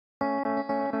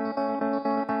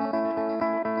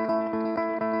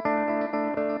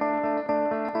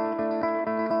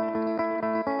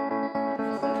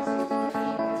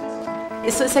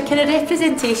So it's a kind of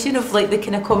representation of like the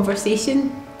kind of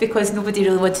conversation, because nobody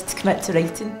really wanted to commit to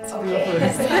writing.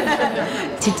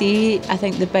 Today, I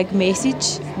think the big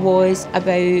message was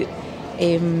about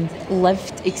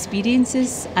lived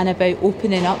experiences and about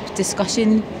opening up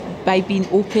discussion by being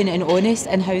open and honest,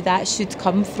 and how that should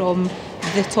come from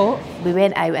the top. We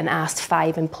went out and asked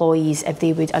 5 employees if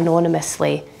they would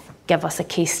anonymously give us a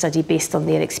case study based on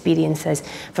their experiences.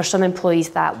 For some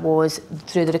employees that was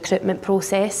through the recruitment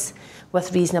process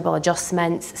with reasonable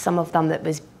adjustments, some of them that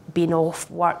was being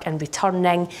off work and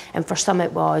returning, and for some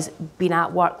it was being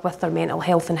at work with their mental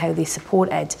health and how they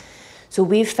supported. So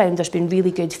we've found there's been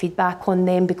really good feedback on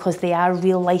them because they are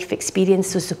real life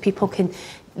experiences, so people can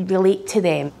relate to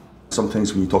them.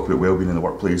 Sometimes when you talk about wellbeing in the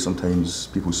workplace, sometimes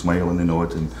people smile and they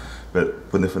nod, but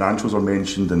when the financials are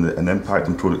mentioned and the impact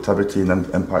on productivity and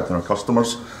impact on our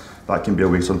customers, that can be a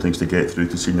way sometimes to get through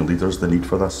to senior leaders the need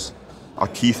for this. A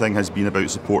key thing has been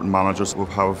about supporting managers. We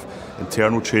have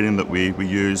internal training that we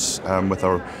use with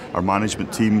our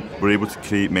management team. We're able to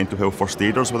create mental health first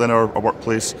aiders within our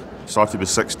workplace. Started with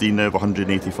 16, now have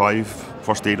 185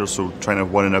 first aiders, so trying to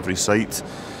have one in every site.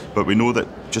 But we know that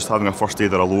just having a first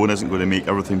aider alone isn't going to make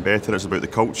everything better. It's about the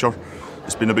culture.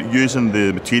 It's been about using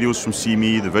the materials from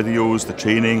CME, the videos, the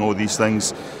training, all these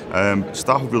things.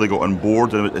 Staff have really got on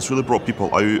board, and it's really brought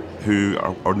people out who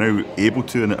are now able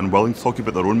to and willing to talk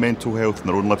about their own mental health and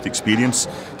their own lived experience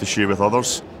to share with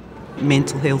others.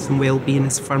 Mental health and wellbeing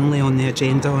is firmly on the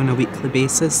agenda on a weekly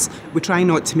basis. We try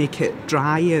not to make it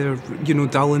dry or,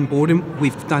 dull and boring.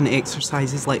 We've done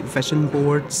exercises like vision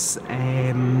boards,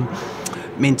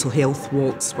 mental health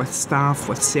walks with staff,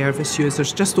 with service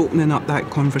users, just opening up that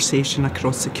conversation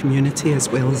across the community as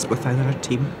well as within our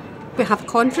team. We have a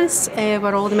conference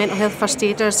where all the mental health first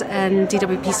aiders in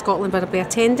DWP Scotland will be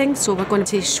attending, so we're going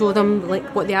to show them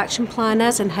what the action plan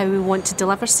is and how we want to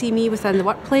deliver CME within the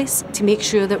workplace to make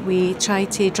sure that we try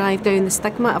to drive down the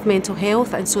stigma of mental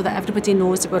health, and so that everybody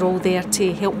knows that we're all there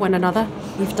to help one another.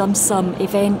 We've done some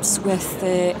events with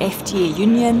the FTA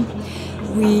union.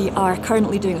 We are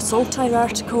currently doing a Saltire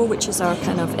article, which is our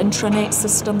kind of intranet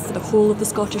system for the whole of the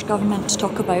Scottish Government, to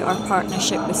talk about our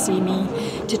partnership with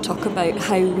CME, to talk about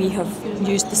how we have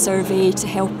used the survey to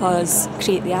help us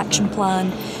create the action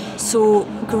plan. So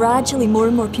gradually more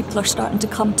and more people are starting to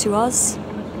come to us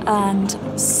and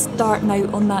starting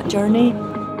out on that journey.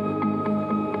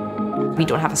 We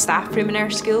don't have a staff room in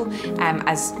our school,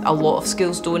 as a lot of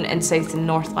schools don't in South and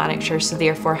North Lanarkshire, so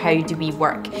therefore how do we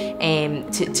work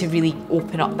to really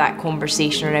open up that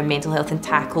conversation around mental health and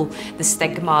tackle the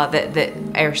stigma that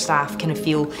our staff kind of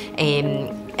feel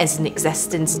is in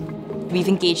existence. We've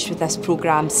engaged with this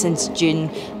programme since June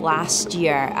last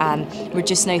year, and we're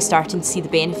just now starting to see the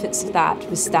benefits of that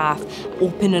with staff.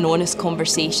 Open and honest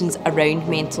conversations around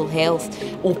mental health,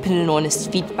 open and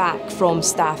honest feedback from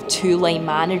staff to line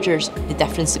managers. The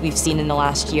difference that we've seen in the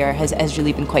last year has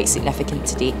really been quite significant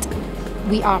to date.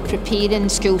 We are preparing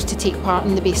schools to take part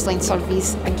in the baseline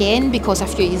surveys again, because a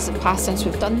few years have passed since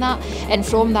we've done that, and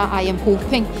from that I am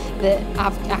hoping that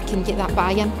I can get that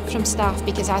buy-in from staff,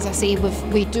 because as I say,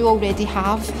 we do already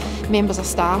have members of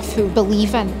staff who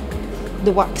believe in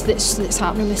the work that's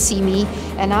happening with CME,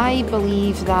 and I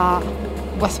believe that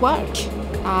with work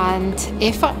and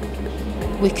effort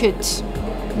we could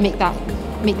make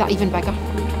that even bigger.